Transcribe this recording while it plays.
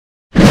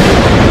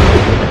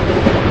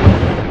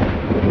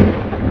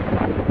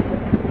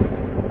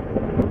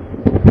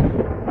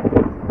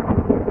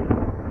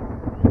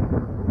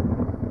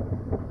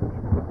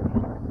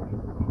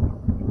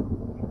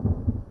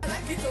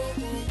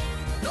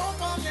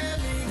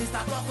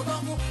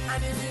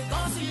And if you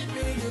don't see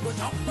me, you go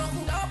jump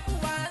one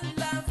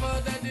line for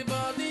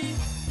anybody.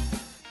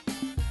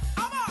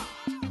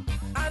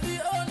 I'm the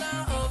owner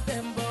of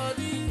them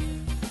body.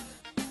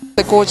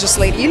 The gorgeous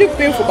lady. You look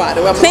beautiful, by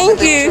the way.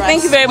 Thank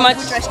you very much.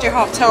 What dressed you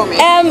up? Tell me.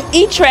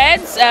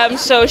 E-Threads.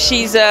 So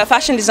she's a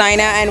fashion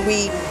designer, and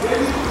we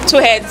two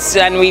heads,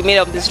 and we made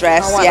up this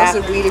dress. Oh, wow, yeah,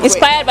 that's a really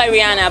inspired by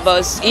Rihanna,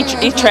 but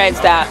E-Threads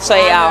that. So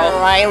yeah,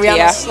 right,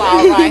 Rihanna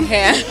style right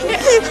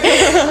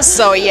here.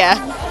 So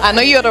yeah. I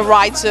know you're the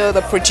writer,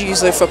 the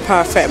producer for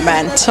Perfect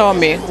Man. Tell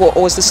me, what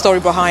was the story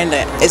behind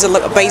it? Is it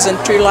based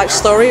on true life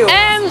story? Or?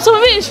 Some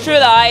of it is true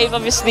life.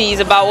 Obviously,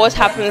 it's about what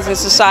happens in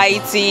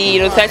society.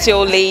 You know,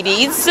 30-year-old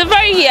lady. It's a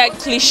very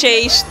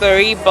cliche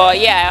story, but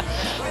yeah,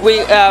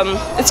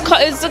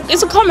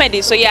 it's a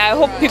comedy. So yeah, I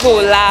hope people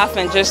will laugh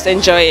and just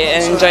enjoy it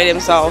and enjoy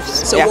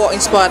themselves. So what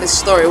inspired this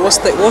story? What's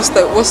the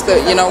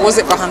was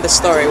it behind the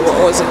story? What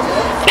was it?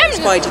 What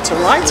inspired you to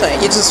write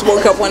it? You just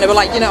woke up one day,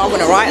 like, I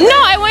want to write it.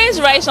 No, I wanted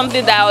to write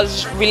something that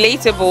was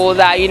relatable,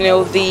 that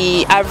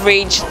the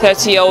average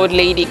 30-year-old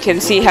lady can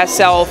see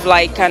herself,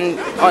 like, can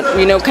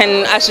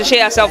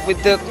associate herself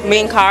with the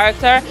main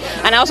character.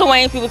 And I also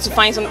wanted people to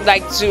find something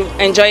like to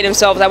enjoy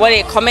themselves. I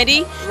wanted a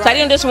comedy, so I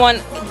didn't just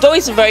want, though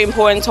it's a very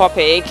important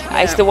topic,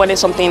 I still wanted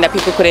something that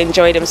people could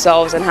enjoy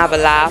themselves and have a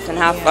laugh and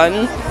have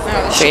fun.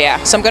 So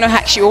yeah. So I'm gonna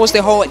ask you, what was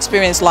the whole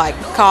experience like?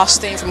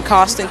 From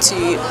casting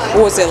to,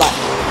 what was it like?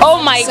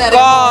 Oh my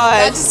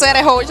God!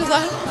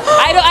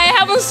 I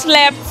haven't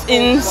slept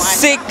in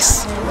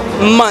 6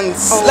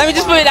 months. Let me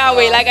just put it that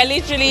way. Like, I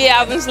literally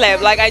haven't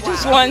slept. Like, I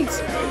just want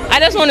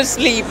to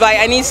sleep. Like,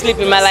 I need sleep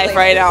in my life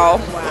right now.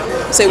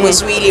 So it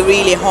was really,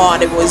 really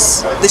hard. It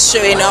was the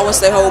show, I was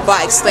the whole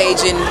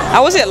backstage. And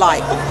how was it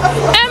like?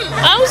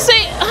 I would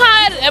say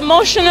hard,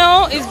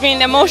 emotional. It's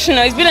been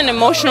emotional. It's been an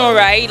emotional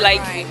ride.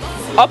 Like,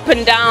 up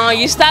and down.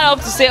 You start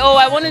off to say, oh,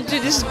 I want to do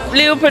this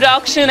little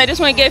production, I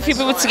just want to get a few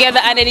people together,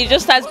 and then it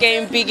just starts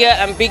getting bigger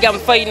and bigger, and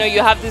before you know,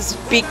 you have this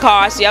big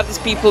cast, you have these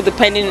people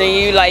depending on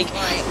you, like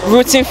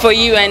rooting for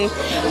you.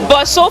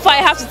 But so far I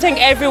have to thank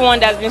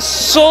everyone that's been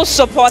so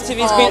supportive.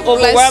 It's been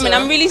overwhelming.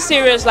 I'm really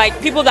serious. Like,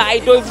 people that I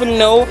don't even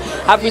know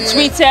have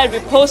retweeted,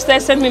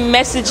 reposted, sent me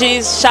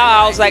messages,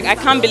 shout outs. Like, I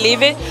can't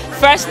believe it.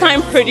 First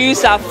time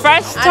producer,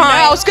 first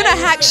time. I was gonna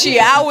hack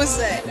you. How was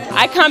it?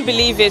 I can't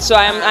believe it. So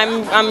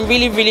I'm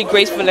really, really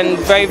grateful and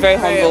very, very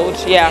humbled.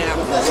 Yeah.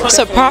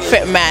 So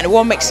Perfect Man,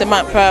 what makes a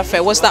man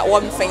perfect? What's that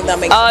one thing that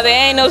makes? Oh,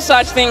 there ain't no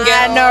such thing, girl.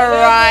 I know,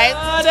 right?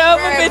 Oh,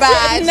 very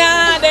bad.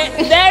 Nah,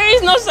 there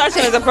is no such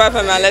thing as a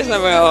perfect man. Let's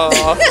never.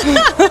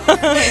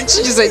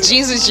 She just said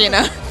Jesus,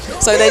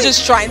 So they're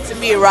just trying to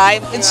be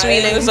right. It's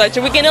really such.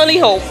 We can only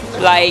hope,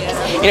 like,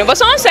 But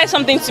someone said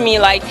something to me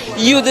like,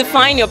 "You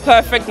define your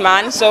perfect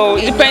man." So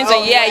it depends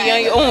on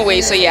your own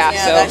way. So yeah,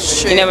 so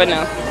that's true. You never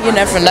know. You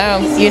never know.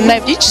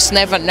 You just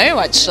never know.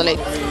 Actually,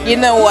 you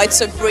know what? It's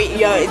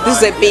this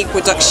is a big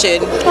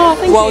production. Oh,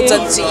 thank well you.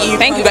 done to you.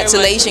 Thank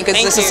Congratulations,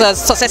 because this is a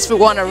successful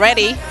one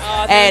already.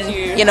 Oh, and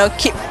you.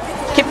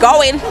 Keep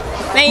going.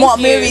 Thank more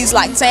you. movies,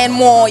 like 10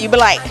 more. You'll be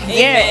like,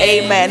 yeah,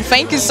 amen.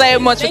 Thank you so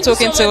much for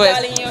talking to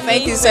us.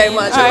 Thank you so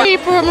much.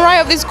 People from right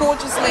of this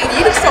gorgeous lady.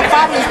 You look so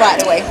fabulous, by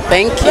the way.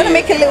 Thank you. I'm gonna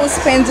make a little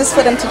spin just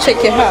for them to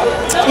check your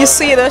hair. You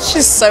see that?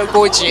 She's so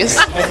gorgeous.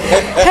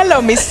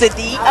 Hello, Mr.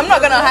 D. I'm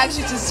not gonna ask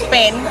you to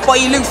spin, but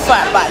you look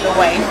fat, by the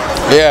way.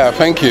 Yeah,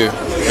 thank you.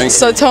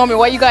 So tell me,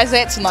 where you guys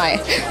at tonight?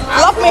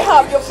 Lock me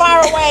up. You're far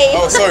away.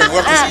 Oh, sorry. We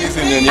have to see you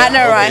soon then. Yeah? I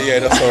know, right? Yeah,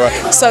 that's all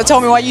right. So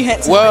tell me, why you here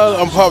tonight? Well,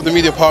 I'm part of the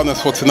media partners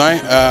for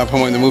tonight,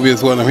 promoting the movie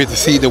as well. I'm here to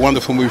see the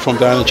wonderful movie from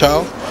Diana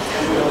Child,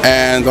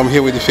 and I'm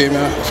here with the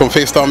female from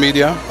Faystar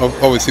Media.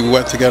 Obviously, we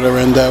work together,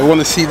 and we want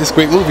to see this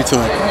great movie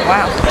tonight.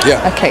 Wow.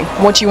 Yeah. Okay.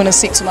 What do you want to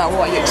see tonight?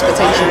 What are your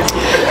expectations?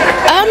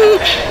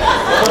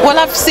 Well,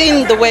 I've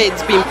seen the way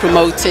it's been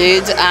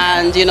promoted,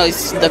 and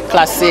it's the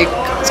classic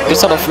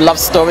sort of love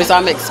stories.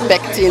 I'm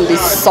expecting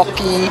this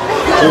soppy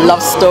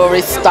love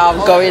story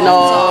stuff going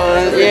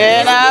on.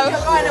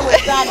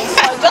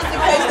 Just in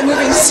case the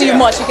movie is too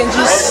much, you can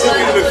just.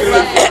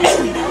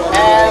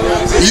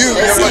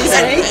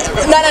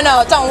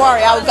 No, don't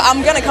worry.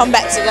 I'm gonna come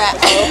back to that.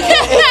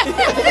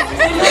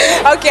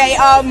 Okay.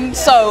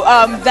 So,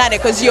 Danny,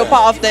 because you're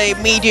part of the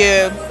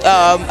media,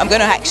 I'm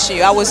gonna ask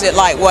you, how was it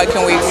like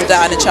working with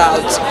Diana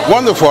Child?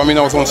 Wonderful. I mean,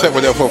 I was on set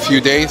with her for a few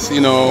days.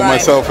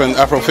 Myself and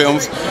Afro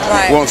Films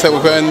were on set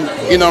with her,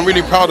 and I'm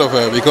really proud of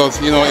her because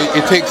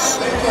it takes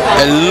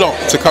a lot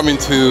to come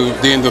into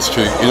the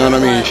industry. You know what I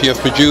mean? She has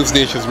produced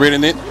it, she's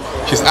written it,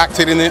 she's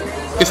acted in it.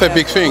 It's a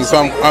big thing, so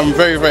I'm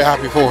very, very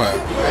happy for her.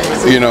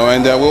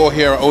 And we're all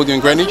here at Odeon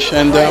Greenwich,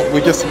 and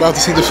we're just about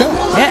to see the film.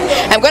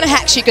 Yeah, I'm going to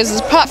hack you because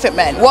it's Perfect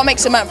Man. What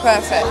makes a man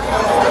perfect?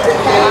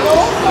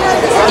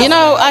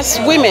 As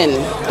women,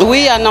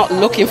 we are not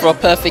looking for a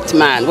perfect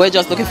man. We're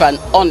just looking for an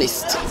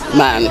honest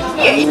man.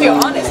 Yeah, if you're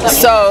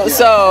honest. So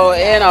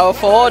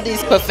for all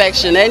this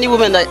perfection, any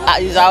woman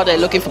that is out there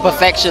looking for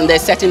perfection, they're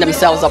setting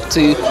themselves up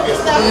to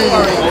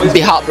be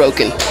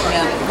heartbroken.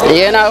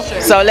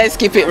 So let's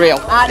keep it real.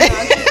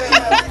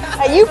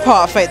 Are you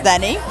perfect,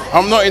 Danny?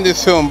 I'm not in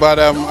this film, but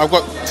I've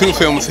got 2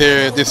 films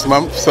here this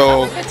month,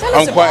 so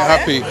I'm quite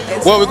happy.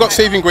 Well, we've got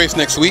Saving Grace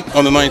next week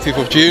on the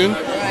 19th of June,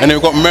 and then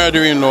we've got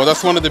Murder-in-Law.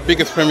 That's one of the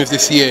biggest premieres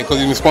this year because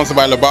it's been sponsored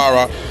by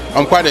Labara.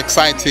 I'm quite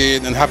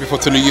excited and happy for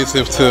Tulu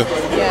Yusuf to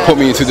put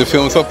me into the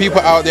film. So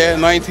people out there,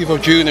 19th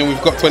of June, and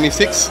we've got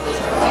 26.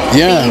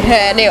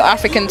 Yeah, no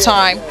African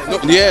time.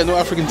 No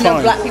African time.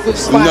 No black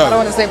people's time. No. I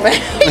don't want to say,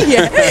 but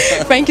yeah.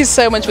 Thank you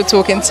so much for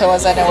talking to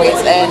us, anyways,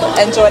 and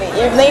enjoy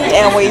the evening.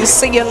 And we'll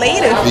see you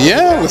later.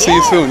 Yeah, we'll see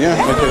you soon. Yeah.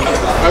 Okay.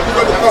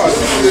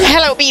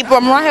 Hello, people.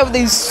 I'm right here with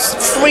this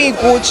 3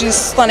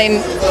 gorgeous,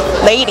 stunning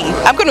lady.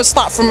 I'm going to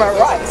start from her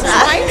right.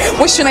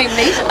 What's your name,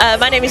 please?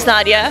 My name is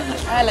Nadia.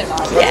 Hello,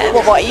 Nadia. Yeah.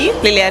 What about you?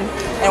 Lillian.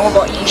 And what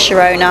about you?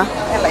 Sharona.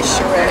 Hello,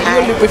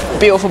 Sharona. You look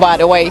beautiful, by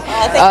the way.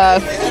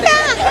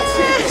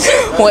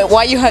 Wait,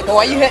 why you here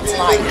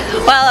tonight?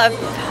 Well, I've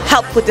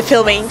helped with the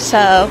filming, so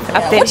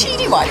I've been. What do you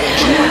do, like?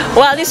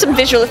 Well, I did some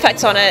visual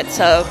effects on it,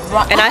 so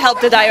and I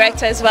helped the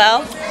director as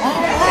well.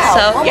 Wow.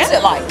 So What yeah, was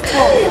it like?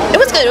 it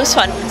was good. It was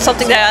fun.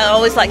 Something that I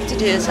always like to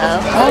do. So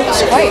Oh,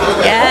 that's great.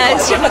 yeah,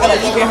 it's I'm not gonna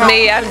leave you here.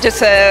 me. I'm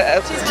just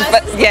a,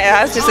 yeah,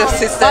 I was just a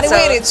sister. By the So.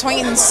 way, they're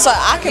twins, so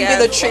I can Yeah.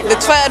 be the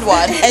 3rd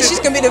one, and she's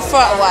gonna be the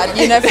 3rd one.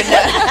 You never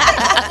know.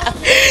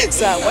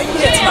 So, what are you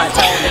here tonight?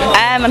 Tell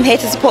me. I'm here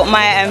to support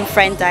my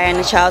friend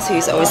Diana Charles,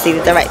 who's obviously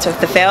the director of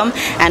the film,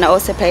 and I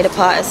also played a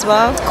part as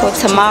well called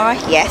Tamara.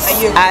 Yes,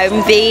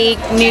 I'm the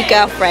new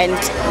girlfriend.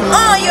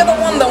 Oh, you're the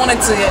one that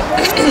wanted to.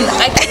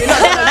 Okay, you're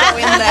not gonna go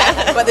in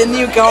there, but the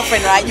new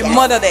girlfriend, right? You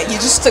mothered it. You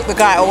just took the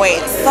guy away.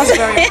 That's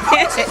very.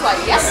 It's like,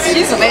 yes,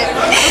 she's a bit.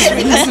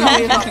 That's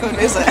really not good,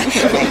 is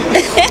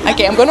it?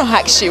 Okay, I'm gonna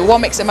ask you. What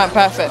makes a man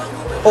perfect?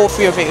 All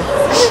 3 of you.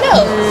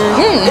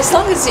 No, as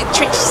long as it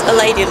treats a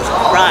lady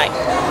right.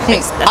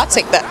 I'll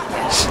take that.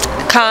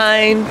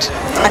 Kind.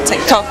 I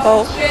take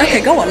Thoughtful.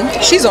 Okay, go on.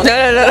 She's on.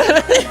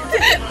 No.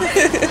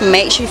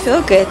 Makes you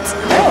feel good.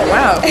 Oh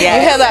wow. Yeah.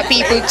 You hear that,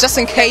 people? Just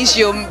in case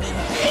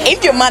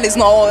if your man is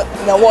not,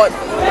 you know what,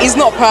 he's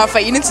not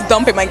perfect, you need to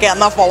dump him and get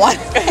another one.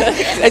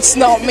 It's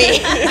not me.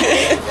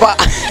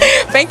 But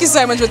thank you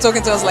so much for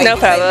talking to us, lady. No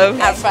problem.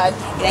 Have fun.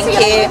 Thank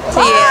you.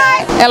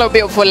 Bye. Hello,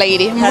 beautiful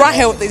lady. I'm right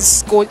here with this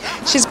school.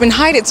 She's been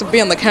hiding to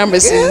be on the camera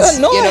since,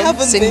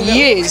 since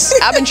years.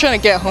 I've been trying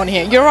to get her on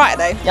here. You're right,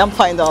 though. Yeah, I'm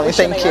fine, darling.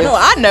 Thank you. No,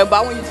 I know,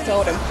 but I want you to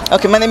tell them.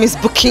 Okay, my name is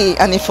Buki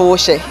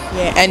Anifowoshe.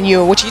 Yeah, and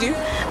you, what you do?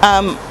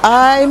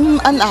 I'm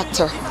an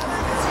actor.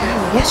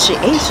 Yes, she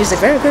is. She's a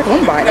very good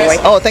one, by the way.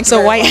 Oh, thank you. So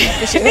very why?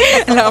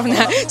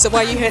 much. So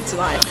why are you here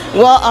tonight?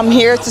 Well, I'm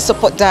here to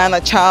support Diana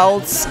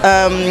Childs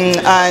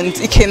and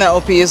Ikena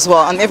Opi as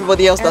well, and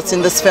everybody else that's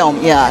in this film.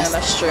 Yeah, Yes.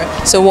 that's true.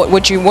 So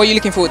what are you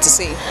looking forward to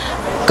see?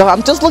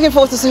 I'm just looking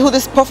forward to see who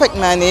this perfect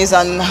man is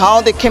and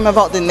how they came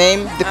about the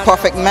name, the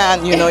perfect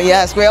man. You know,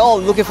 yes, we're all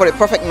looking for the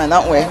perfect man,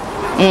 aren't we?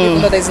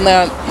 Even though there's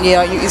no,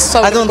 it's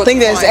so. I don't think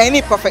there's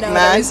any perfect No,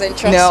 man. there isn't,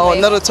 trust No,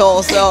 me. not at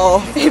all.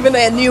 So Even though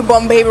a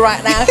newborn baby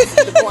right now,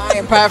 the boy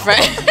ain't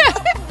perfect.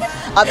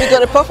 have you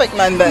got a perfect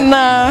man then?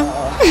 No.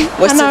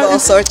 We're still all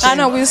searching. I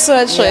know we're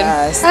searching.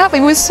 Yes.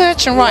 We're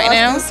searching right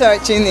now. Still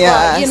searching,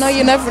 yeah. But,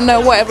 you never know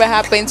whatever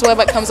happens,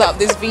 whatever comes out of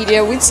this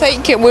video, we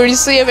take it, we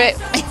receive it.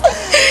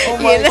 Oh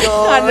my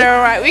God. I know,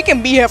 right? We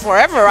can be here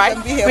forever, right?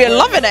 can be here We're forever.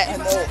 loving it.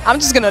 I'm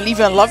just gonna leave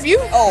you and love you.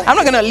 Oh. I'm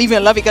not gonna leave you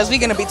and love you because we're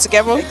gonna be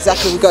together.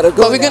 Exactly, we gotta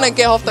go. But we're now. gonna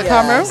get off the Yes.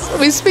 camera.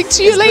 We speak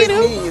to you It's with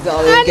later. me,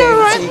 darling. I know, Okay,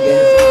 right? see you.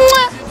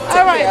 Mwah.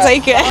 All right,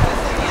 take care.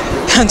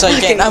 I'm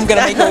joking. I'm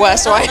gonna make it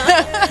worse, right?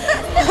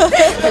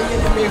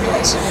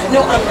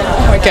 No,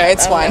 okay,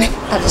 it's fine.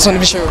 I just want to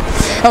be sure.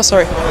 Oh,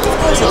 sorry.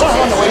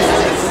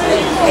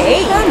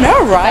 Hey, I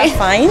know, right?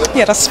 Fine.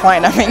 Yeah, that's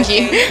fine. Thank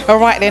you. All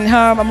right then,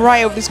 I'm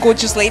right with this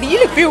gorgeous lady. You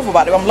look beautiful,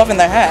 by the way. I'm loving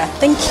the hair.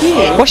 Thank you.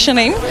 What's your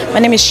name? My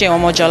name is Sheon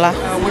Mojola.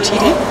 What do you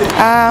do?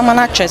 I'm an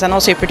actress and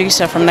also a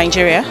producer from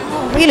Nigeria.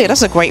 Really,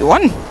 that's a great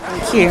one.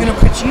 Thank you. You're gonna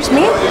produce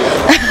me?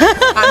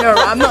 I know,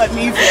 right? I'm not a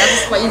movie. I'm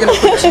just like, you're gonna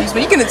produce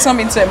me. You're gonna turn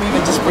me into a movie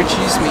and just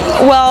produce me.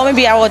 Well,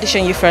 maybe I'll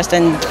audition you first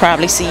and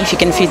probably see if you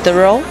can fit the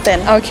role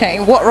then. Okay,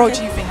 what role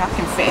do you think I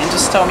can fit in?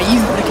 Just tell me.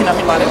 You looking at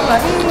me like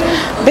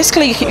that?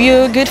 Basically,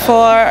 you're good for,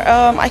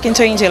 I can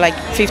turn into like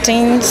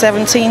 15,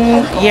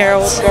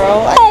 17-year-old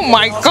girl. Oh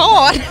my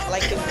God!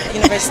 Like a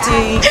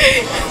university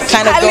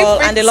kind of I girl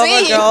look and a lover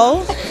 15.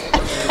 girl.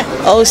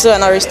 Also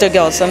an aristo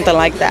girl, something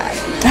like that.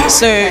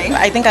 So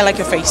I think I like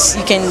your face.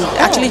 You can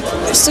actually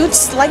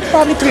suits like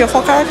probably 3 or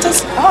 4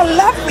 characters. Oh,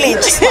 lovely.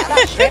 Just like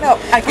that, straight up.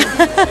 I can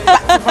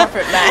back to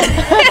perfect man.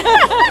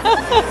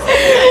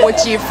 What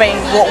do you think?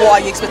 What are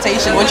your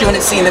expectations? What do you want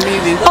to see in the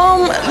movie?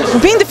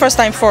 Being the first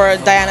time for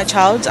Diana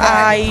Child,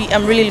 I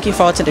am really looking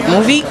forward to the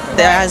movie.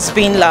 There has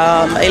been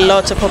a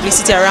lot of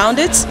publicity around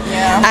it,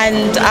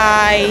 and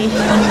I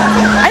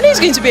know it's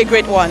going to be a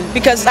great one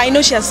because I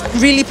know she has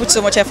really put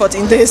so much effort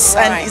in this,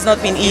 and it's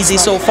not been easy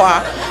so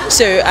far.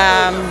 So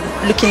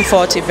I'm looking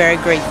forward to a very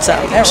great show.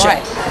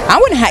 Right. I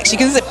want to ask you,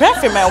 because it's a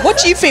perfect man. What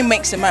do you think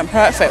makes a man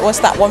perfect? What's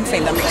that one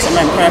thing that makes a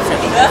man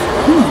perfect?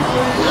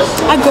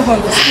 I go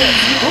home.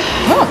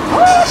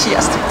 She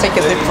has to take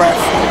a deep breath.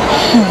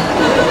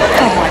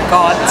 Oh my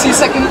God. 2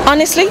 seconds.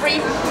 Honestly, 3,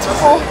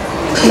 4.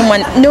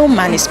 no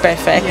man is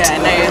perfect.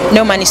 Yeah,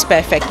 no man is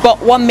perfect. But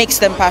what makes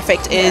them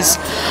perfect is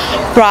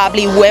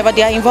probably whoever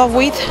they are involved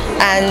with,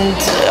 and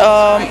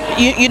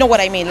you know what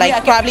I mean.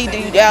 Like probably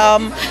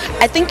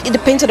I think it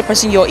depends on the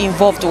person you're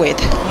involved with.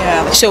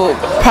 Yeah. So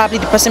probably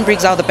the person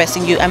brings out the best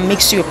in you and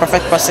makes you a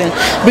perfect person.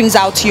 Brings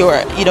out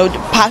your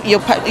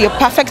your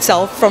perfect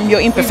self from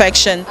your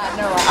imperfection.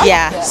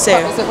 Yeah. So.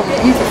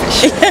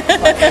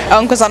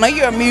 Because I know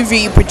you're a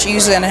movie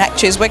producer and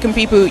actress. Where can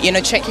people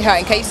check you out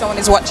in case someone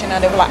is watching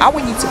and they're like, I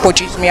want you to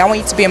produce me, I want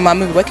you to be in my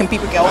movie. Where can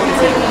people get hold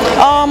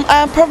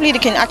of you? Probably they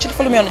can actually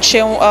follow me on at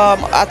Sheon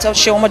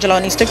Modular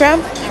on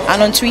Instagram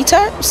and on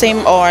Twitter,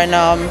 same on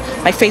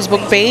my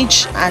Facebook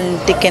page, and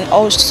they can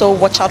also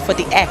watch out for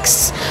the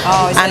X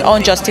and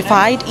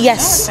Unjustified.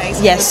 Yes,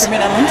 yes.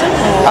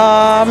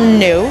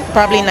 No,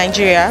 probably in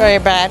Nigeria. Very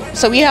bad.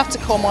 So we have to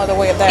come all the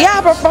way up there.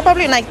 Yeah,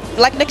 probably like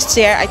next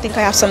year. I think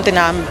I have something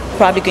I'm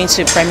probably going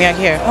to premiere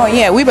here. Oh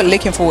yeah, we've been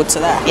looking forward to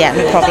that. Yeah,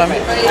 no problem.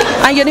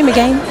 And your name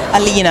again?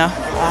 Alina.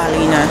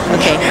 Alina.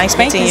 Okay, nice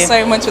meeting you. Thank you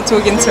so much for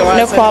talking to us.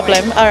 No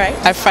problem. All right.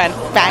 Have fun.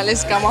 Bye.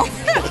 Let's come on.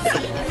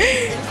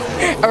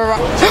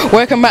 Alright.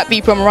 Welcome back,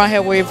 people. I'm right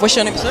here with, what's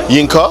your name, sir?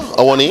 Yinka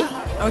Awani.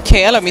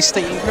 Okay, hello,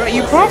 Mr. Yinka. Are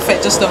you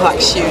perfect? Just to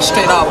ask you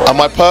straight up. Am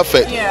I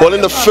perfect? Yeah. Well,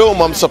 in the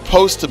film, I'm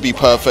supposed to be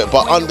perfect,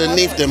 but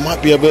underneath there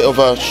might be a bit of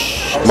a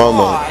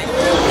moment.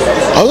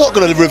 I'm not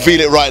going to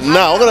reveal it right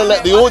now. I'm going to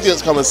let the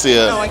audience come and see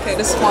it. Oh, okay,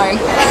 that's fine.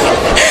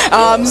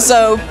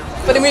 So,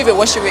 for the movie,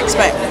 what should we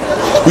expect?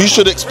 You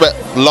should expect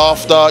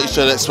laughter. You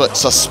should expect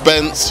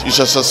suspense. You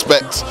should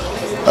suspect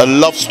a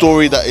love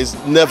story that is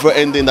never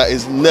ending, that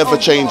is never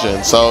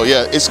changing. So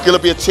yeah, it's gonna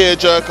be a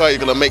tearjerker. You're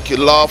gonna make you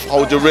laugh,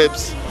 hold your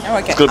ribs. Oh,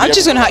 okay. I'm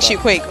just gonna ask you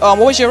quick. What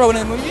was your role in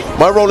the movie?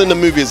 My role in the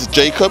movie is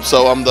Jacob,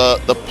 so I'm the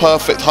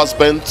perfect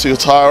husband to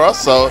Tyra.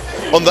 So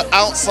on the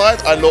outside,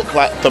 I look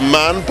like the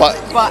man, but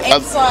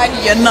inside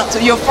you're not.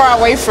 You're far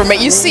away from it.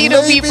 You see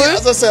the people.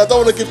 As I say, I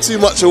don't want to give too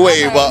much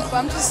away, but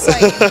I'm just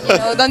saying,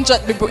 don't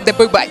judge the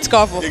book by its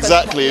cover.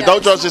 Exactly. Yeah.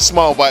 Don't judge the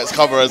smile by its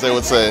cover, as they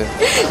would say.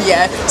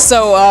 Yeah.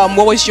 So,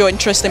 what was your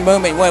interesting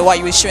moment while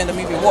you were shooting the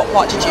movie? What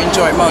part did you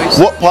enjoy most?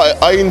 What part?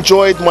 I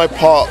enjoyed my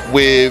part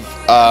with.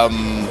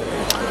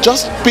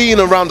 Just being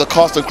around the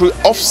cast and crew,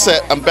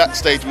 offset and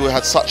backstage, we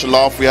had such a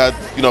laugh. We had,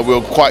 we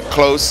were quite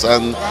close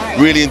and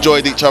really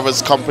enjoyed each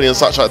other's company and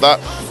such like that.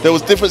 There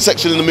was different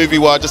sections in the movie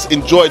where I just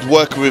enjoyed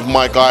working with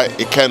my guy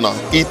Ikenna,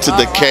 E to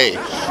the K.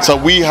 So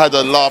we had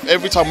a laugh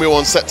every time we were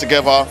on set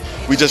together.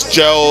 We just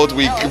gelled.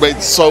 We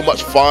made so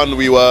much fun.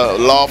 We were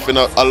laughing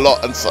a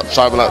lot and such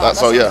like that.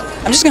 So yeah.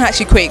 I'm just gonna ask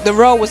you quick. The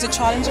role, was it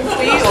challenging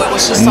for you, or it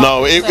was just?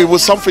 No, it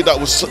was something that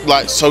was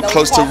like so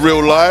close to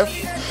real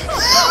life.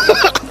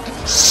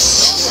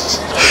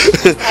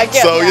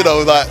 So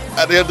like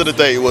at the end of the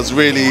day, it was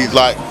really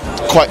like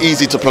quite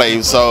easy to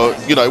play. So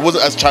it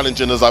wasn't as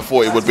challenging as I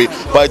thought it would be,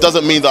 but it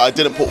doesn't mean that I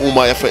didn't put all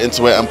my effort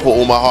into it and put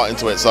all my heart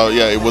into it. So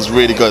yeah, it was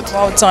really good.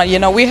 Well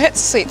done. We hit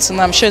 6 and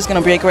I'm sure it's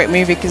going to be a great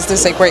movie because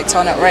this is a great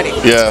turnout already.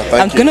 Yeah,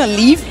 I'm gonna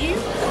leave you.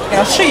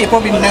 I'm sure you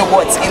probably know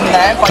what's in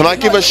there. Can I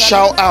give a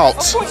shout out?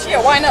 Of course,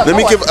 yeah, why not? Let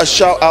me give a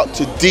shout out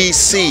to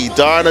DC,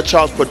 Diana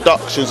Childs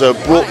Productions, who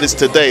brought this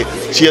today.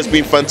 She has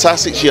been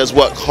fantastic. She has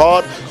worked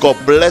hard. God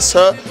bless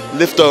her.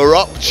 Lift her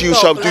up. She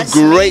shall do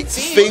great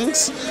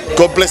things.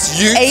 God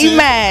bless you.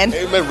 Amen. Too.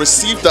 Amen.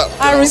 Receive that.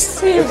 I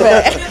receive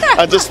it.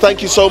 And just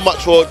thank you so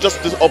much for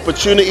just this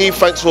opportunity.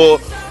 Thanks for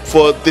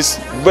this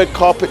red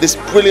carpet, this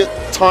brilliant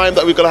time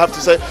that we're going to have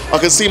to say. I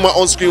can see my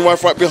on-screen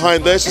wife right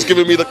behind there. She's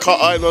giving me the cut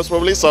eye most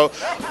probably. So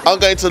I'm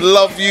going to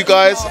love you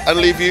guys and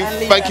leave you.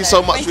 Thank you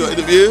so much for your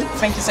interview.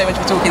 Thank you so much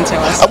for talking to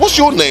us. And what's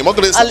your name? I'm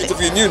going to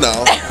interview you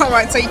now.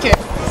 Alright, take care.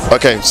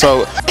 Okay,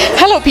 so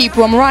hello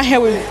people, I'm right here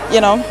with,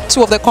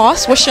 2 of the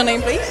cast. What's your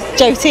name, please?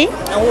 Jyoti.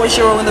 And what was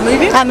your role in the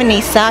movie? I'm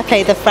Anissa. I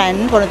play the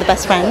friend, one of the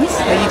best friends.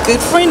 Are you a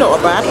good friend or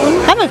a bad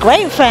one? I'm a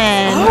great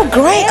friend. Oh,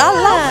 great. I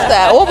love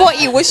that. What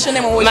about you? What's your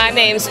name? My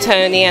name's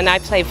Tony and I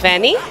play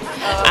Venny.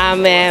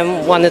 I'm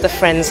one of the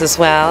friends as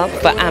well,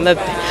 but I'm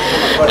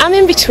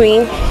in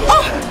between.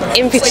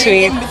 In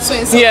between.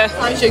 Yeah.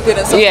 Sometimes you're good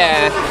at something.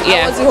 Yeah.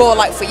 How was the whole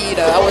like for you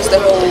though? How was the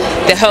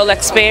whole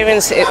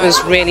experience? It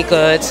was really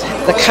good.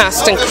 The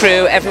cast and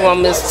crew,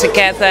 everyone was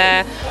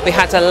together. We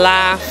had a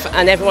laugh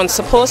and everyone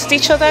supported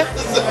each other.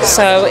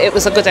 So it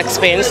was a good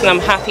experience and I'm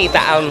happy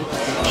that I'm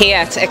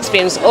here to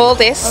experience all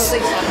this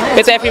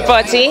with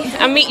everybody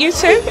and meet you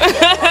too.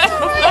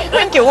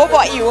 Thank you. What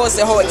about you? What was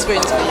the whole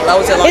experience for you? How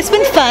was it like? It's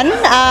been fun.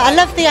 I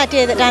love the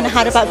idea that Diana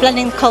had about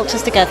blending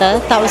cultures together.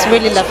 That was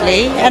really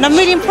lovely. And I'm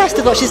really impressed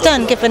with what she's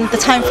done, given the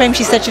time frame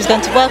she said she was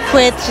going to work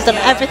with. She's done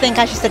everything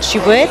as she said she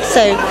would.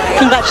 So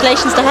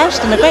congratulations to her. She's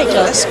done a great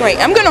job. That's great.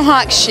 I'm going to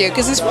ask you,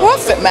 because it's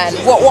perfect, man.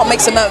 What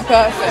makes a man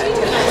perfect?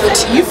 What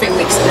do you think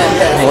makes a man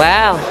perfect?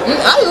 Wow.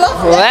 I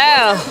love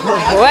that.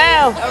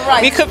 Well,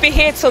 we could be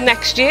here till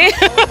next year.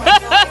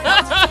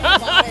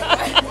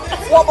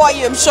 What about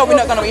you? I'm sure we're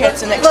not going to be here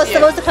till next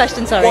year. What was the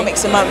question, sorry? What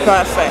makes a man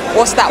perfect?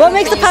 What's that? What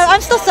makes the perfect? I'm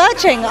still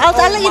searching. I'll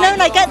let you know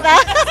when I get there.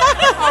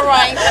 All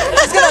right.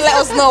 She's going to let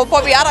us know.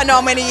 Probably, I don't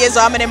know how many years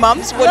or how many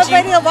months. Not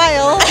waiting a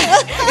while.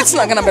 It's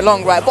not going to be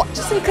long, right? But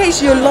just in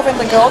case you're loving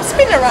the girl,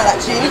 spin around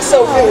actually. You look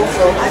so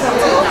beautiful.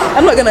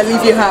 I'm not going to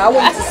leave you here. I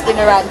want you to spin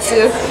around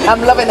too.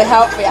 I'm loving the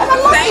outfit. And I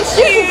love these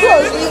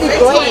clothes. You look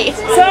great.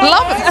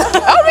 Love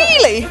them. Oh,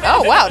 really?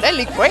 Oh, wow. They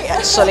look great,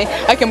 actually.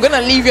 Okay, I'm going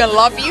to leave you and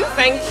love you.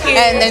 Thank you.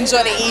 And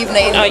enjoy the evening.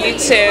 Oh, you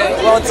too.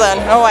 Well done.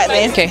 All right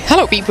then. Okay.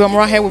 Hello, people. I'm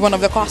right here with one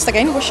of the cast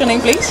again. What's your name,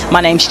 please? My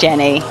name's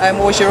Jenny.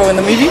 What was your role in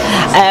the movie?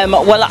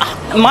 Well,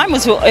 mine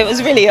was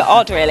really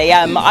odd, really.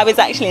 I was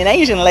actually an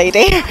Asian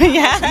lady.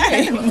 yeah.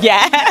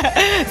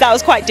 That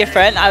was quite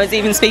different. I was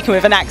even speaking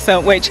with an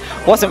accent which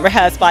wasn't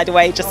rehearsed, by the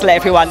way, just to let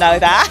everyone know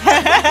that.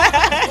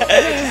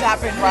 It just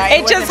happened, right?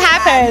 It just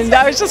happened.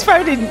 I was just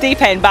thrown in the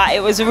deep end, but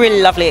it was a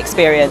really lovely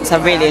experience. I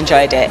really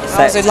enjoyed it.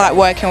 How was it like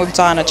working with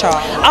Diana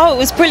Charles? Oh, it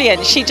was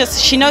brilliant. She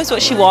knows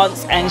what she wants,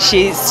 and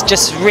she's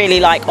just really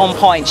like on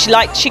point. She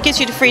gives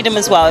you the freedom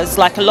as well. It's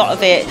like a lot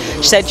of it.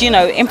 She said,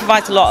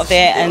 improvise a lot of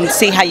it and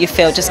see how you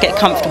feel. Just get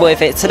comfortable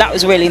with it. So that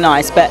was really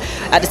nice. But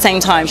at the same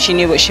time, she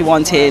knew what she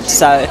wanted.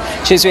 So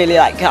she was really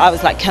like, I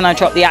was like, can I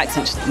drop the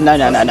accent? She said, no.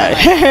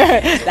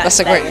 That's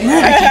a great.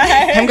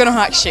 Okay. I'm gonna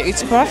ask you.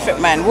 It's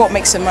perfect, man. What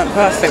makes a man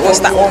perfect? What's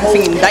that one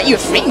thing that you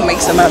think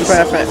makes a man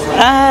perfect?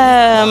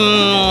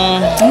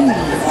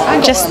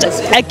 Just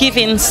a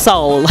giving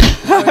soul.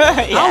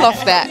 I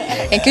love that.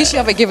 In case you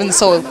have a given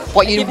soul,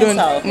 what you doing?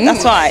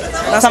 That's right.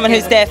 Someone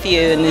who's there for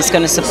you and is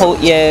going to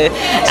support you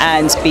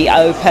and be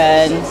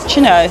open.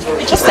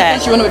 Just there.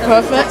 You want to be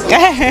perfect?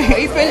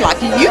 Open, like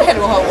you had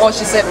what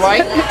she said,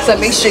 right? So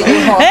make sure you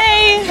are.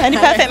 Hey, any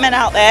perfect men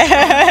out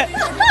there?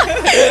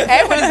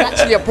 Everyone's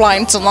actually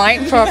applying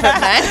tonight. Perfect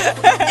man.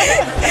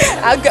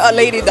 I've got a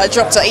lady that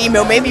dropped her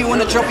email. Maybe you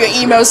want to drop your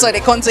email so they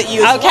contact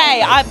you.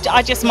 Okay,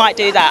 I just might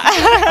do that.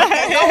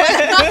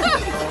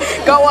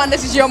 Go on,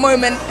 this is your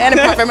moment. Any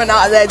perfect man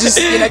out there, just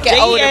get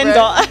hold of it.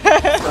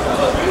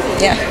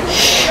 Yeah.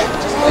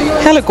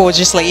 Hello,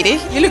 gorgeous lady.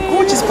 You look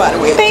gorgeous, by the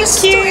way.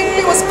 Thank you.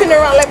 You was spinning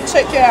around. Let me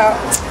check you out.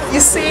 You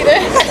see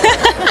that?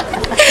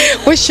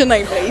 What's your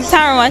name, please?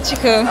 Tara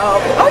Machiko.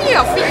 Oh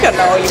yeah, I think I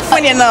know you.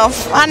 Funny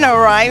enough, I know,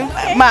 right?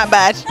 My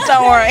bad.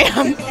 Don't worry.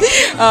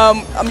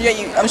 I'm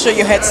sure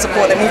you're here to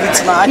support the movie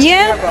tonight.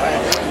 Yeah.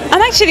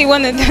 I'm actually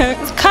one of the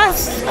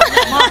cast.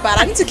 My bad.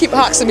 I need to keep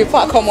asking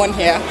before I come on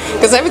here,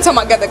 because every time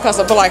I get the cast,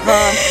 I'll be like,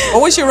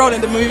 what was your role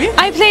in the movie?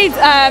 I played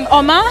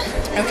Oma.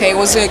 Okay,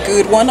 was it a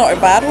good one or a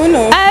bad one?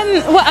 Or?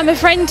 Well, I'm a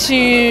friend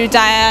to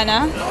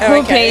Diana,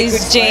 who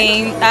plays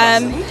Jane.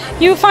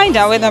 You'll find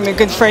out whether I'm a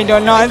good friend or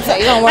not.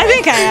 Okay, don't worry. I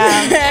think I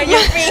am. You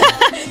think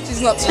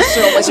she's not too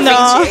sure what she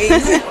thinks she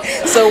is.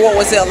 So what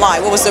was it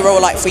like? What was the role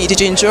like for you? Did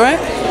you enjoy it?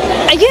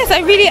 Yes, I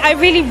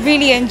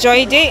really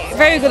enjoyed it.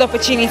 Very good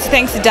opportunity,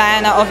 thanks to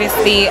Diana,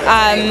 obviously.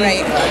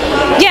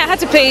 Yeah, I had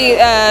to play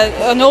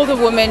an older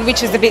woman,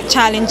 which was a bit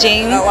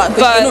challenging. Oh, wow,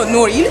 but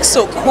Nora, you look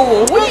so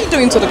cool. What are you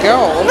doing to the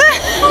girl?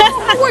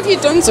 What have you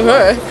done to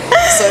her?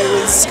 So it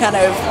was kind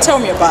of, tell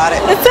me about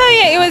it. So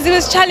yeah, it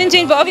was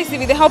challenging, but obviously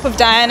with the help of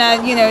Diana,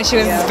 she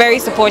was very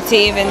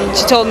supportive, and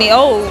she told me,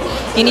 oh,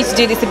 you need to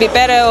do this a bit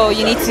better, or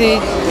you need to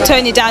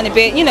tone it down a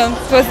bit. It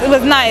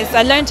was nice.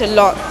 I learned a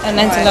lot.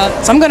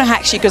 So I'm going to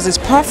ask you, because it's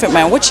perfect,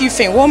 man. What do you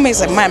think? What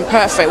makes a man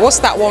perfect? What's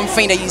that one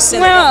thing that you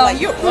said? My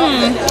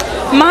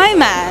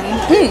man.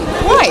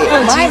 Right,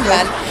 my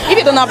man. If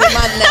you don't have a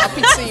man now,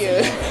 picture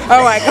you.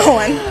 All right, go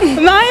on.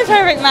 My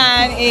perfect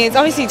man is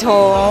obviously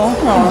tall,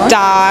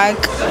 dark,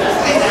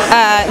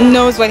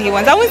 knows what he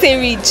wants. I wouldn't say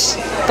rich,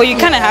 but you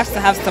kind of have to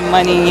have some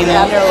money,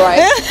 Yeah, I know, right?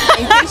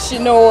 In case you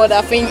know what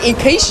I think, in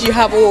case you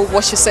have all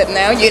what she said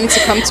now, you need to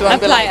come to her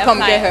and be like, come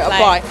get her,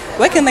 apply.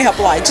 Where can they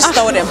apply? Just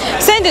tell them.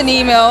 Send an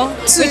email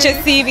with your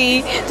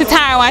CV to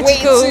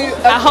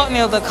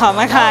tarawachiko@hotmail.com.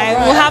 Okay, right,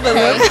 we'll have a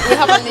look. We'll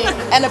have a link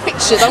and a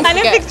picture. Don't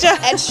forget. A picture.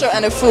 Headshot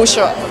and a full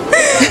shot.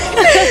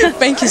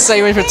 Thank you so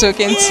much for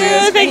talking to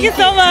us. Thank you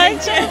so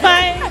much.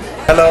 Bye.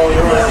 Hello.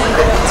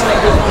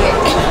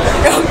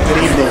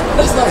 Good evening.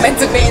 That's not meant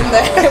to be in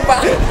there.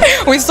 But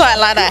we start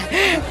like that.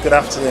 Good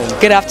afternoon.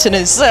 Good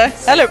afternoon, sir.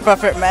 Hello,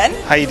 perfect man.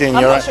 How you doing?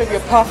 I'm not sure if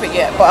you're perfect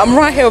yet, but I'm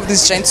right here with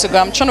this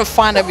gentleman. I'm trying to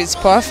find out if he's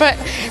perfect,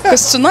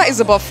 because tonight is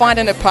about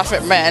finding a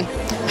perfect man.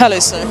 Hello,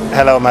 sir.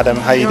 Hello, madam.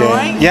 How you doing?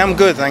 Right? Yeah, I'm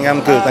good.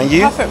 I'm good. And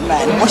you? Perfect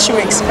man. What should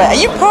we expect?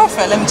 Are you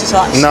perfect? Let me just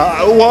ask.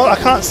 No. Well, I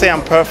can't say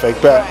I'm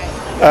perfect, but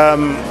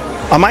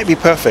I might be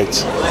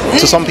perfect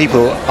to some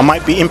people, I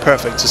might be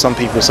imperfect to some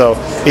people, so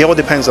it all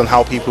depends on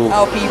how people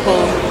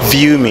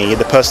view me,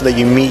 the person that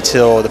you meet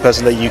or the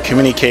person that you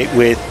communicate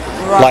with.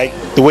 Like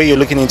the way you're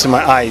looking into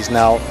my eyes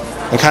now,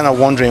 I'm kind of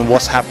wondering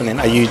what's happening.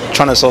 Are you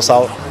trying to source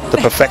out the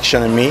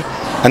perfection in me?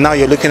 And now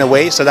you're looking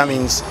away, so that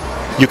means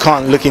you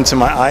can't look into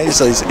my eyes.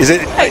 So is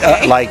it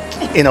like,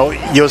 you know,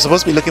 you're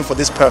supposed to be looking for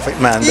this perfect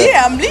man?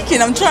 Yeah, I'm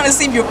looking. I'm trying to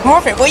see if you're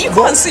perfect. Well, you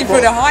can't see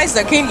through the eyes,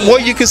 though, can you? Well,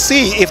 you can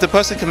see if the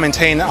person can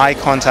maintain eye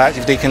contact,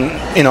 if they can,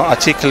 you know,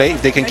 articulate,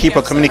 if they can keep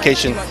a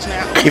communication,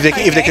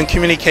 if they can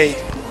communicate,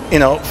 you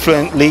know,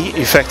 fluently,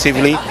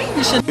 effectively,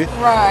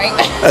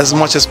 as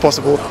much as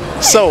possible.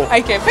 So,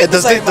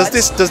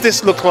 does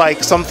this look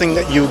like something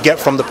that you get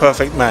from the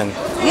perfect man?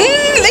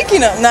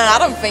 Looking up, no, I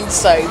don't think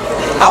so.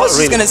 I was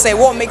just gonna say,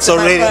 what makes so a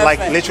man really, perfect?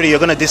 like literally, you're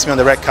gonna diss me on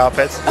the red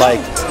carpet, like.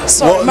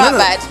 Sorry, my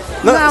bad.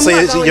 No,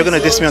 so you're gonna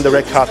diss me on the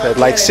red carpet,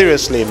 like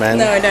seriously, man.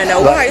 No.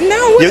 Like, why?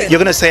 No, you're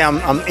gonna say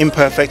I'm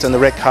imperfect on the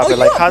red carpet.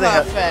 Like how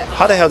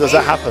the hell does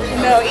that happen?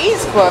 No,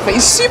 he's perfect.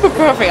 He's super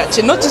perfect,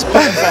 actually, not just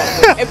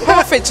perfect. A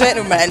perfect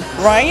gentleman,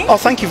 right? Oh,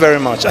 thank you very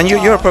much. And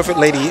you're a perfect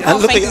lady. And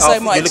look thank you so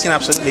much. You're looking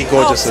absolutely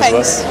gorgeous as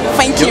well.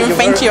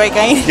 Thank you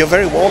again. You're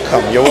very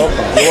welcome. You're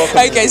welcome.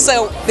 Okay,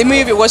 so the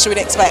movie, what should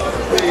we expect?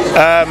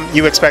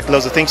 You expect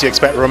loads of things. You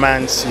expect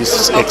romance.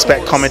 You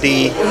expect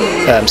comedy,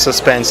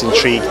 suspense,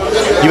 intrigue.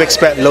 You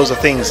expect loads of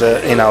things,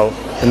 you know,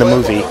 in the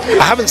movie.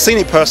 I haven't seen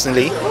it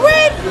personally.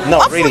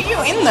 Not really.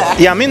 You're in there.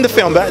 Yeah, I'm in the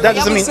film, but that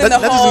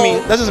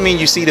doesn't mean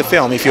you see the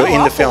film if you're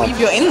in the film. If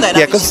you're in there,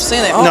 yeah, you've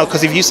seen it. No,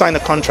 because if you sign a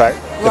contract,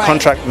 the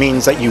contract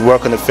means that you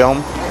work on the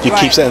film. You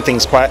keep certain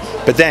things quiet,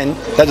 but then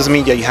that doesn't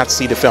mean that you have to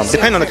see the film.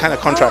 Depending on the kind of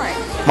contract.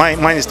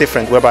 Mine is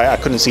different, whereby I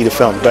couldn't see the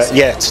film. But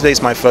yeah,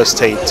 today's my first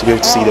take to be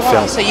able to see the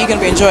film. So you're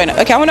gonna be enjoying it.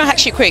 Okay, I want to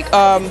ask you quick.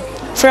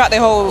 Throughout the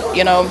whole,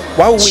 you know,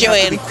 why would we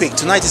have to be quick?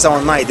 Tonight is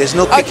our night. There's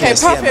no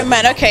quickness here. Okay, perfect,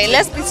 man. Okay,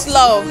 let's be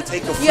slow.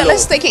 Yeah,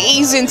 let's take it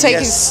easy and take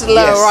it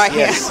slow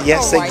here.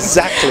 Yes,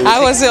 exactly.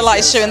 How was it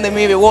like showing the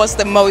movie? What's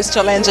the most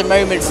challenging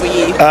moment for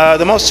you?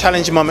 The most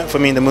challenging moment for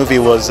me in the movie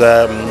was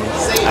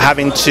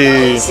having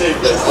to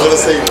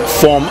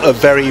form a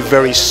very,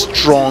 very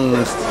strong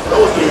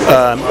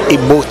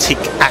emotic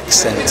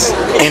accent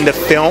in the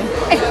film.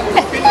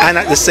 And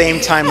at the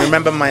same time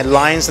remember my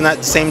lines, and at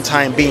the same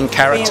time being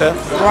character.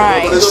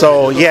 Right.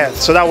 So yeah,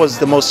 so that was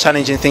the most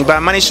challenging thing. But I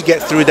managed to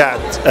get through that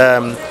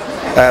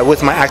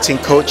with my acting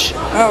coach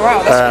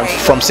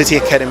from City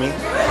Academy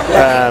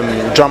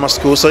Drama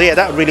School. So yeah,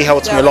 that really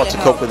helped me a lot to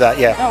cope with that.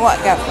 Yeah. Oh, what?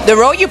 Yeah. The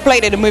role you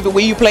played in the movie,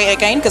 will you play it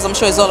again? Because I'm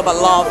sure it's all about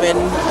love, and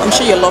I'm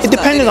sure you love.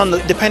 Depending on the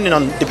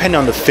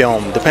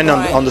film, depending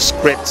on the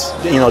script,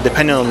 you know,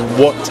 depending on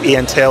what it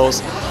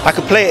entails, I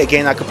could play it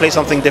again. I could play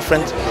something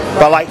different,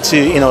 but I like to,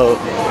 you know,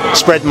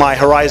 spread my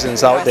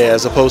horizons out there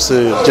as opposed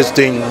to just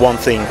doing one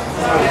thing.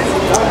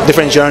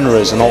 Different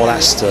genres and all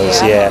that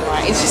stuff. Yeah.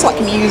 Right. It's just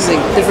like music,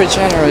 different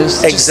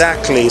genres.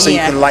 Exactly. So you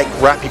can like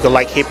rap, you can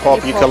like hip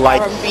hop, you can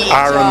like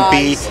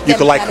R&B, you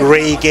can like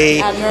reggae,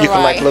 you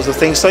can like lots of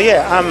things. So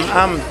yeah,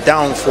 I'm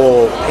down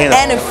for, you know,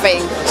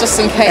 anything, just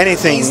in case.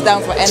 Anything. He's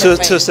down for anything.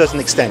 To a certain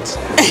extent.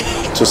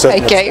 To a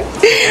certain extent.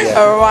 Yeah.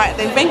 All right.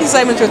 Then thank you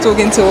so much for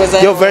talking to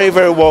us. You're very,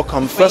 very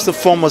welcome. First and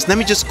foremost, let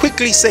me just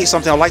quickly say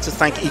something. I'd like to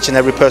thank each and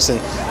every person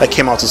that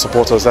came out to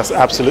support us. That's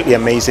absolutely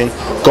amazing.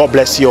 God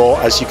bless you all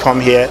as you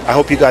come here. I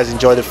hope you guys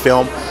enjoy the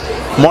film.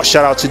 Much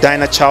shout out to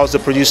Diana Charles, the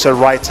producer,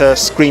 writer,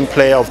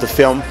 screenplay of the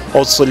film,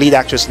 also lead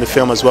actress in the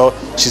film as well.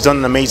 She's done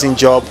an amazing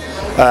job.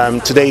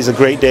 Today is a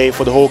great day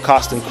for the whole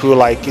cast and crew.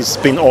 Like, it's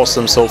been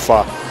awesome so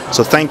far.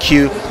 So thank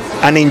you,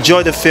 and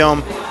enjoy the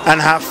film and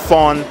have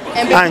fun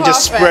and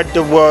just spread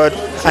the word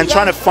and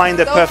trying to find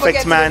the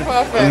perfect man.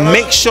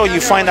 Make sure you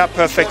find that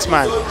perfect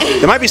man.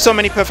 There might be so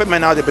many perfect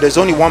men out there, but there's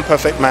only one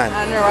perfect man,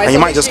 and you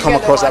might just come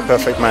across that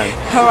perfect man.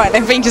 All right,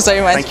 then thank you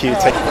so much. Thank you.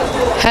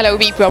 Hello,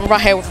 people. I'm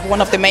right here with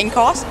one of the main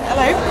cast.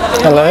 Hello.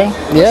 Hello.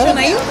 Yeah. What's your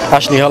name?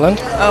 Ashley Holland.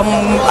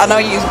 I know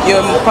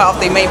you're part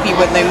of the main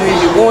people in the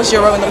movie. What was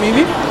your role in the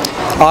movie?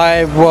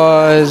 I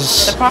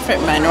was... The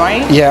perfect man,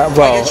 right? Yeah,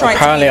 well,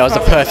 apparently I was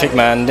the perfect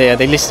man. Yeah,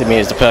 they listed me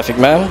as the perfect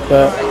man,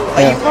 but...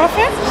 Are you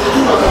perfect?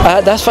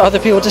 That's for other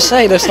people to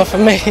say, that's not for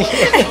me.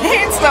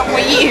 It's not for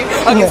you.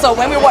 Okay, so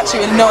when we watch you,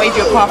 we'll know if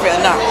you're perfect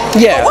or not.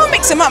 Yeah. But what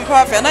makes a man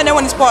perfect? I know no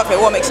one is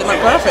perfect. What makes a man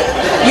perfect?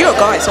 You're a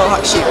guy, so I'll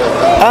ask you.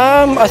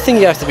 I think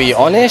you have to be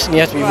honest, and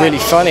you have to be really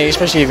funny,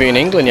 especially if you're in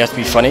England. You have to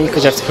be funny,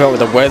 because you have to put up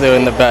with the weather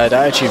and the bad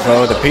attitude from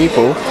other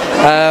people.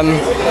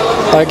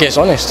 I guess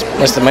honest,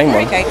 that's the main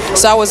one. Okay,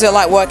 so how was it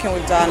like working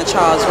with Diana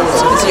Charles?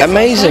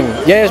 Amazing.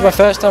 Yeah, it was my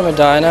first time with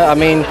Diana. I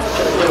mean,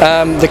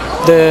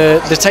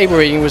 the table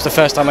reading was the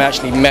first time I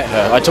actually met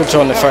her. I talked to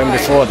her on the phone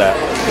before that.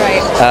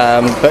 Right.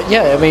 But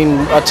yeah, I mean,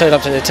 I turned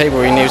up to the table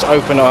reading, it was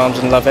open arms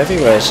and love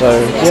everywhere, so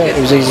yeah, it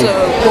was easy. So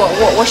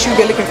what should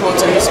we be looking forward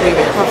to in this movie,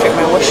 Perfect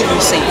Man? What should we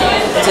see?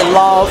 Is it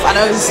love? I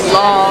know it's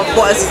love.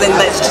 What is it then?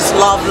 It's just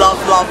love, love,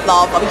 love,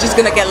 love. I'm just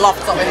going to get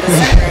locked up in the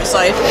center,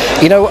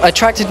 so... You know, what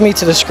attracted me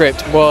to the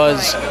script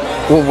was,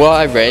 well, what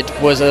I read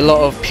was a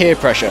lot of peer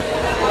pressure.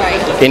 Right.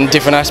 in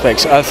different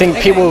aspects. I think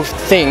people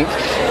think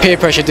peer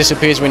pressure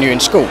disappears when you're in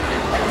school,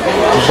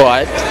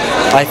 but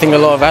I think a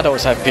lot of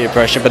adults have peer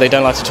pressure, but they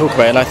don't like to talk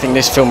about it, and I think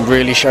this film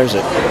really shows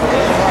it.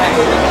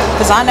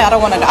 Because I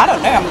don't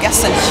know, I'm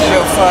guessing this is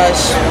your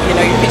first, you're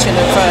pitching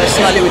the first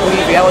Nollywood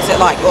movie. How was it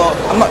like? Well,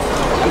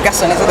 I'm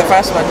guessing, is it the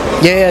first one?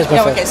 Yeah, it's my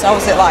first. Okay, so how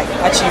was it like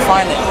actually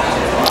finding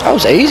it? It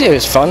was easy, it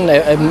was fun.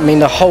 I mean,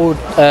 the whole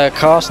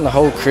cast and the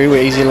whole crew were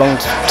easy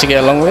to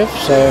get along with,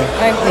 so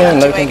yeah,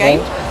 no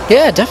complaints.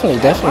 Yeah,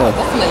 definitely.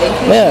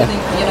 Yeah.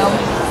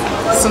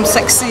 Some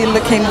sexy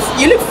looking.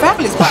 You look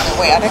fabulous, by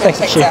the way. I don't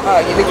expect that.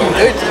 You're looking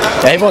good.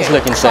 Everyone's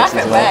looking sexy.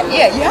 Perfect man.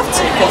 Yeah, you have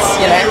to, because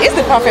it's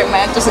the perfect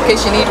man. Just in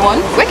case you need one.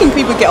 Where can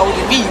people get hold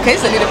of you? In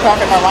case they need a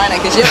perfect man, right now,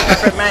 because you're the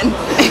perfect man.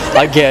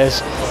 I guess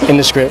in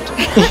the script.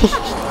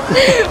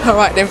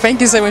 Alright then,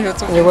 thank you so much for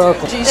talking. You're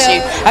welcome.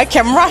 Okay,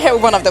 I'm right here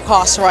with one of the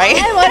cast, right?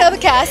 I'm one of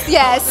the cast,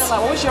 yes.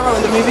 What was your role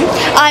in the movie?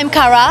 I'm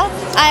Kara.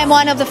 I'm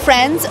one of the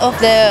friends of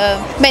the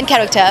main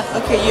character.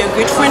 Okay, you're a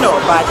good friend or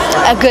a bad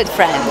friend? A good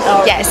friend,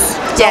 yes.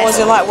 So what was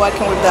it like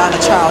working with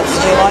Diana Childs?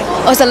 Did you like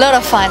it? It was a lot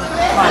of fun.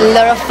 A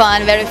lot of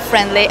fun, very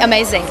friendly,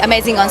 amazing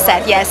on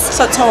set, yes.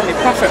 So tell me,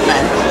 perfect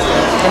man.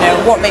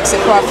 What makes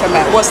it perfect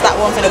man? What's that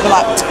one thing you'd be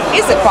like,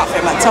 is it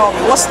perfect man? Tell me.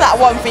 What's that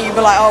one thing you'd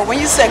be like, oh, when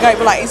you say a guy, you'd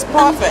be like, it's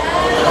perfect.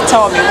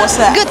 Tell me, what's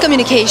that? Good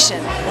communication.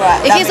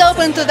 Right. If he's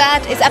open to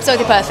that, it's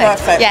absolutely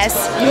perfect. Yes.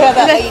 You hear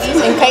that, ladies?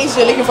 In case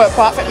you're looking for a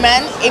perfect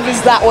man, if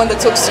it's that one that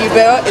talks to you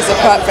better, it's a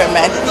perfect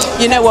man.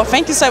 You know what?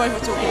 Thank you so much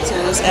for talking to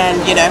us,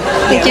 and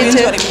thank you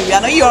too. The movie. I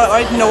know you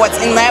already know what's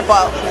in there,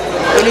 but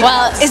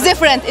well, it's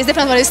different. It's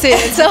different when you see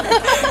it. So.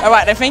 All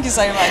right, then. Thank you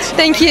so much.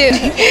 Thank you.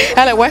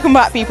 Hello, welcome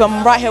back, people.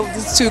 I'm right here with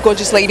these two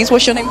gorgeous ladies.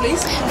 What's your name,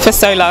 please?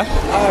 Fasola.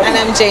 And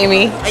I'm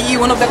Jamie. Are you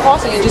one of the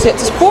cast, or you're just here to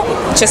support?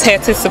 Just here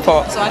to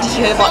support. So how did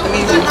you hear about the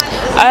movie?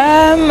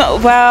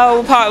 Well,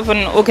 we're part of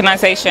an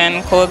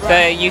organisation called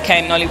the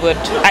UK Nollywood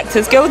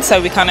Actors Guild,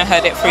 so we kind of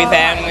heard it through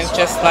there, and we've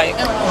just like,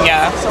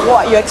 yeah. So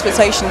what are your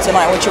expectations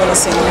tonight? What do you want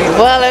to see in the movie?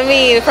 Well, I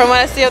mean, from what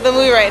I see of the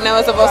movie right now,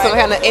 it's about some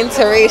kind of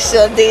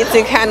interracial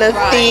dating kind of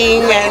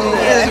thing, and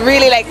it's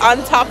really like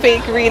on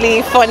topic,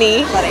 really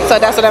funny. So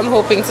that's what I'm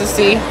hoping to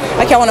see.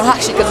 Okay, I want to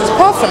ask you, because it's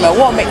perfect, man.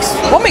 What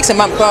makes a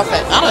man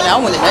perfect? I don't know. I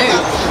want to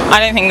know. I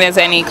don't think there's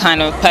any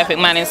kind of perfect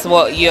man. It's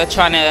what you're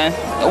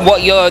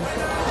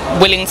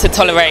willing to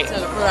tolerate,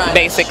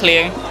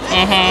 basically.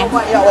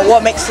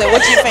 What makes it?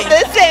 What do you think?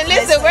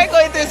 Listen, we're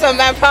going through some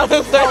man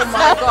problems. Oh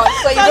my god!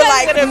 So you're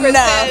like,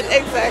 nah.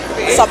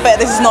 Exactly. So I bet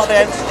this is not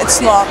there.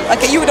 It's not.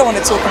 Okay, you don't want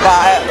to talk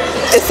about it.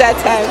 It's that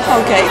time.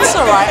 Okay, it's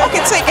alright. I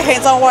can take a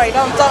hint. Don't worry.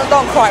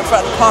 Don't cry in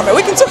front of the camera.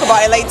 We can talk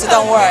about it later.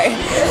 Don't worry.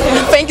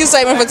 Thank you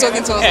so much for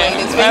talking to us,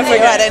 ladies.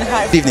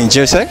 Good evening,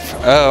 Joseph.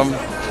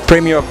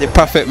 Premier of The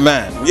Perfect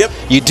Man. Yep.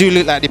 You do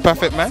look like The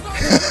Perfect Man.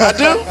 I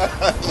do?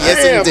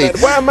 Yes, indeed.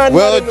 Man. Why am I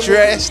well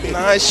dressed,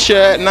 nice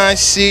shirt,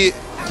 nice suit.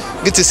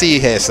 Good to see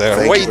you here,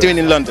 sir. What are you doing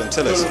in London?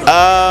 Tell us.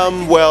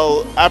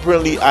 Well,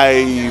 apparently I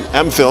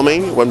am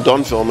filming. I'm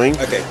done filming.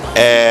 Okay.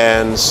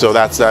 And so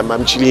I'm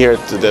actually here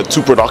at the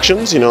two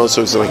productions,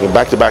 so it's like a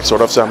back-to-back sort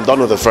of. So I'm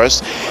done with the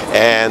first.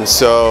 And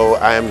so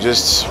I'm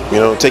just,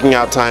 taking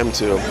out time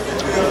to,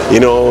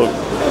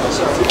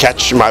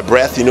 catch my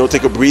breath,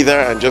 take a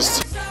breather and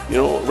just,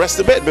 rest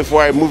a bit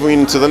before I move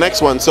into the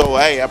next one. So,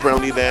 hey,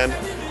 apparently then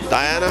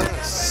Diana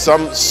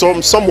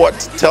somewhat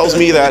tells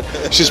me that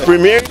she's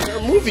premiering her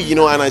movie,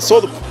 and I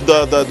saw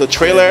the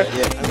trailer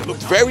and it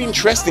looked very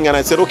interesting, and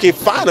I said, okay,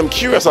 fine, I'm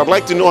curious, I'd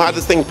like to know how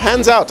this thing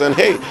pans out, and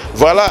hey,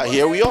 voila,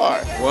 here we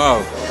are.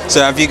 Wow.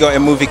 So have you got a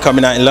movie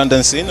coming out in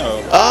London soon?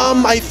 Or?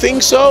 I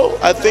think so,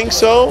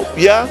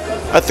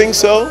 yeah, I think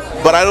so,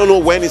 but I don't know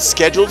when it's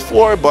scheduled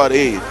for, but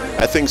hey,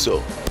 I think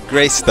so.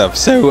 Great stuff.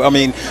 So, I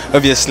mean,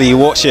 obviously,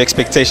 what's your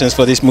expectations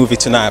for this movie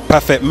tonight?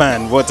 Perfect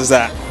Man, what does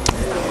that?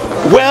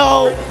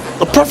 Well,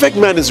 a perfect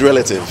man is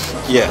relative.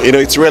 Yeah.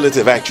 It's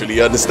relative, actually,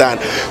 you understand?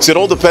 So it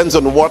all depends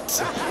on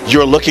what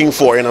you're looking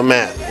for in a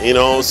man,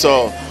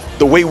 so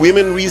the way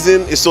women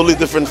reason is totally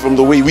different from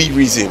the way we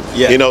reason,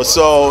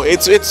 so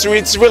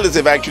it's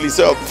relative, actually.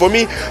 So for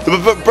me,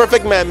 the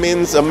perfect man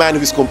means a man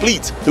who's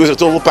complete, who's a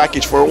total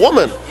package for a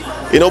woman.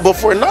 But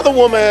for another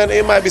woman,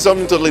 it might be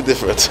something totally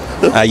different.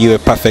 Are you a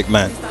perfect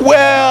man?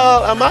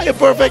 Well, am I a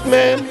perfect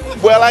man?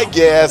 Well, I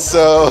guess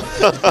so.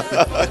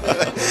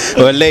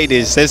 Well,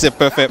 ladies, there's a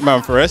perfect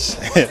man for us.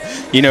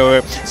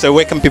 So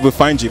where can people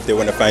find you if they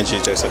want to find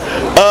you, Joseph?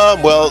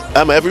 Well,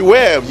 I'm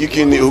everywhere. You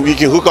can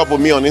hook up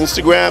with me on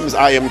Instagram.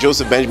 I am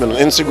Joseph Benjamin on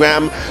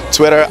Instagram.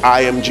 Twitter,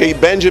 I am J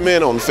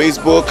Benjamin. On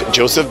Facebook,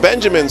 Joseph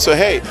Benjamin. So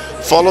hey,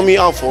 follow me,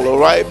 I'll follow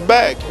right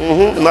back.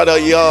 Not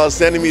that y'all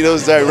sending me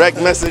those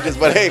direct messages,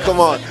 but hey, come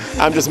on,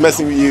 I'm just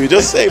messing with you.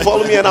 Just say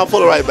follow me and I'll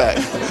follow right back.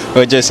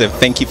 Well, Joseph,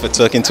 thank you for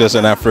talking to us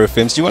on Afro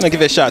Films. Do you want to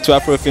give a shout to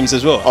Afro Films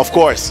as well? Of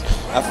course.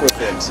 Afro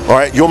Films. All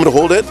right, you want me to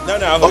hold it? No,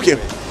 I'll hold it.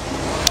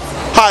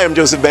 Hi, I'm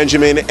Joseph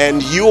Benjamin,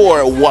 and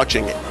you're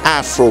watching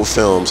Afro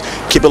Films.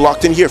 Keep it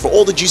locked in here for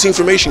all the juicy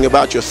information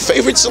about your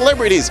favorite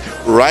celebrities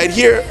right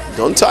here.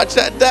 Don't touch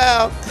that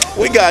dial.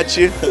 We got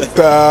you.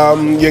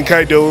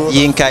 Yinkaido.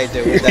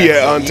 Yinkaido.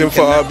 Yeah, Hunting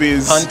for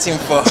Hobbies. Hunting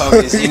for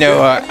Hobbies. You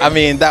know, I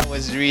mean, that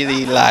was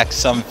really like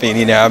something.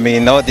 You know, I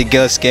mean, all the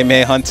girls came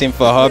here hunting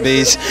for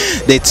hobbies.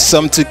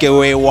 Some took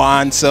away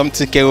one, some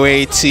took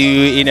away two.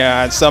 You know,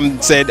 and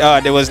some said, oh,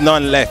 there was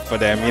none left for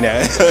them. You know.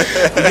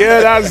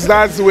 Yeah,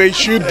 that's the way it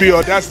should be,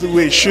 or that's the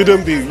way it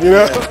shouldn't be. You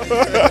know.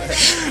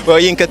 Well,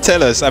 Yinka,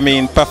 tell us. I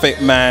mean,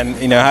 Perfect Man.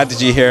 You know, how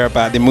did you hear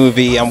about the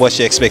movie, and what's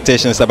your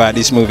expectations about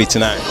this movie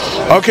tonight?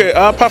 Okay,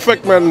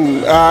 Perfect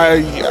Man.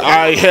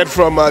 I heard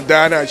from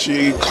Diana.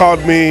 She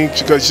called me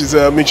because she's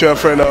a mutual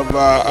friend of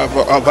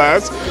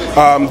ours,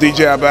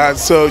 DJ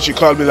Abbas. So she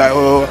called me like,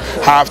 oh,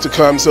 I have to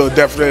come. So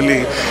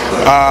definitely,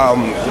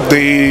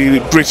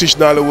 the British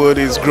Nollywood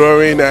is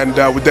growing, and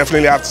we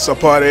definitely have to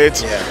support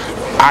it. Yeah.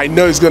 I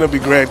know it's going to be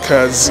great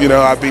because, you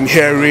know, I've been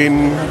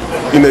hearing,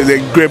 you know,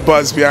 the great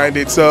buzz behind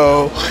it.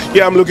 So,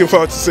 yeah, I'm looking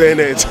forward to seeing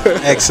it.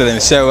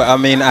 Excellent. So, I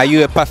mean, are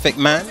you a perfect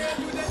man?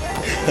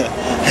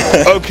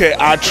 Okay,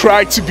 I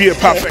try to be a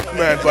perfect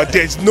man, but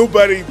there's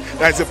nobody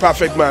that's a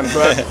perfect man.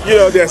 But, you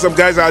know, there are some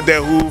guys out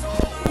there who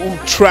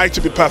try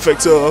to be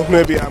perfect, so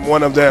maybe I'm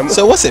one of them.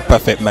 So what's a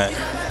perfect man?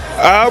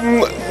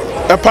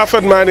 A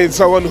perfect man is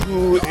someone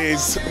who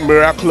is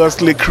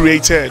miraculously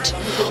created,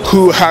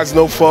 who has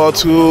no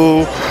fault,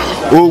 who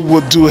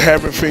would do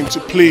everything to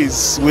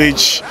please,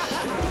 which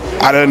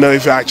I don't know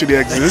if it actually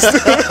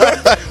exists.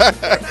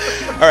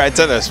 All right,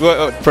 tell us,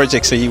 what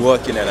projects are you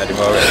working on at the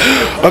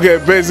moment?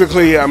 Okay,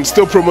 basically, I'm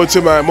still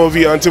promoting my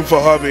movie Hunting for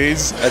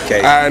Hobbies.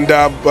 Okay. And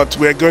but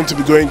we're going to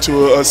be going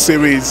to a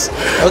series,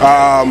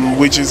 okay,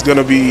 which is going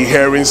to be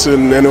airing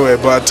soon anyway.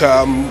 But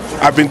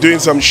I've been doing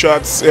some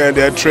shots and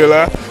a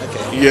trailer.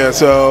 Okay. Yeah,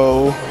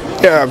 so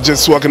yeah, I'm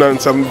just working on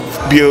some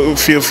few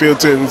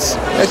things.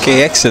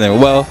 Okay, excellent.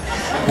 Well,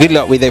 good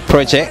luck with the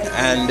project,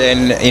 and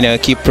then, you know,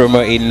 keep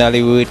promoting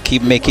Nollywood,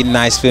 keep making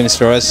nice films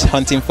for us.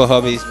 Hunting for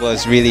Hobbies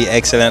was really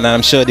excellent, and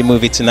I'm sure the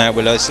movie tonight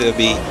will also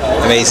be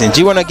amazing.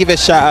 Do you want to give a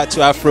shout out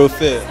to Afro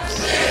Films?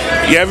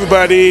 Yeah,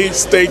 everybody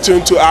stay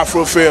tuned to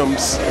Afro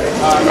Films.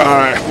 All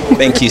right.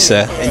 Thank you,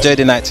 sir. Enjoy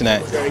the night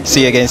tonight.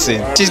 See you again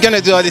soon. She's going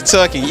to do all the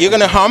talking. You're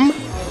going to hum?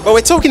 But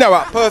we're talking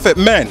about perfect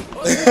men.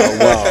 Oh,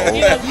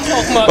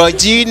 wow. But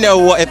do you know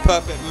what a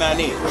perfect man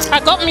is? I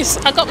got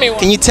me one.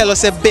 Can you tell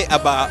us a bit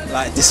about,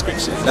 like,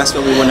 description? That's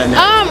what we want to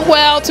know.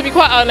 Well, to be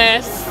quite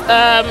honest,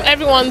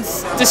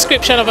 everyone's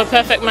description of a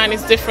perfect man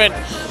is different.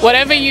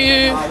 Whatever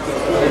you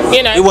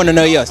know. We want to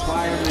know yours.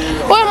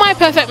 Well, my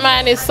perfect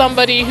man is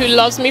somebody who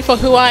loves me for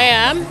who I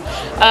am,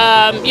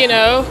 you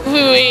know, who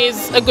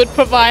is a good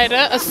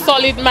provider, a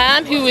solid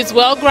man, who is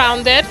well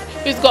grounded,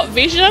 who's got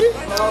vision,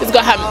 who's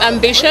got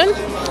ambition,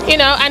 you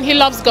know, and he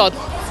loves God.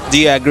 Do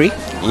you agree?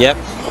 Yep.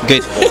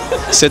 Good.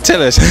 So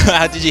tell us,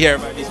 how did you hear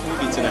about this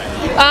movie tonight?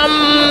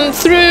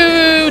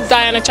 Through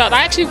Diana Charles.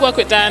 I actually work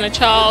with Diana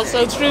Charles,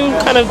 so through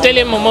kind of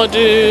Dele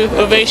Momodu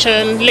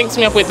Ovation links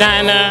me up with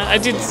Diana. I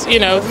did, you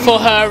know, for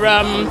her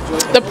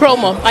the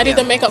promo. I did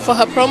the makeup for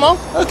her promo.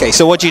 Okay,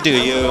 so what do you do?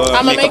 You're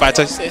I'm makeup a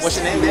artist. What's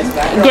your name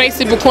then?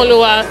 Gracie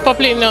Bukonlua,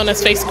 popularly known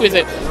as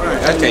Facequizit.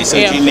 Okay, so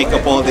do you make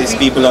up all these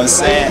people on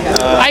set?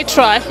 I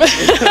try.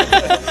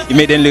 You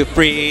made them look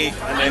pretty.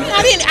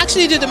 I didn't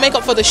actually do the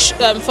makeup for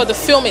the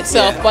film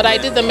itself, but I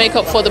did the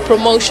makeup for the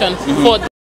promotion for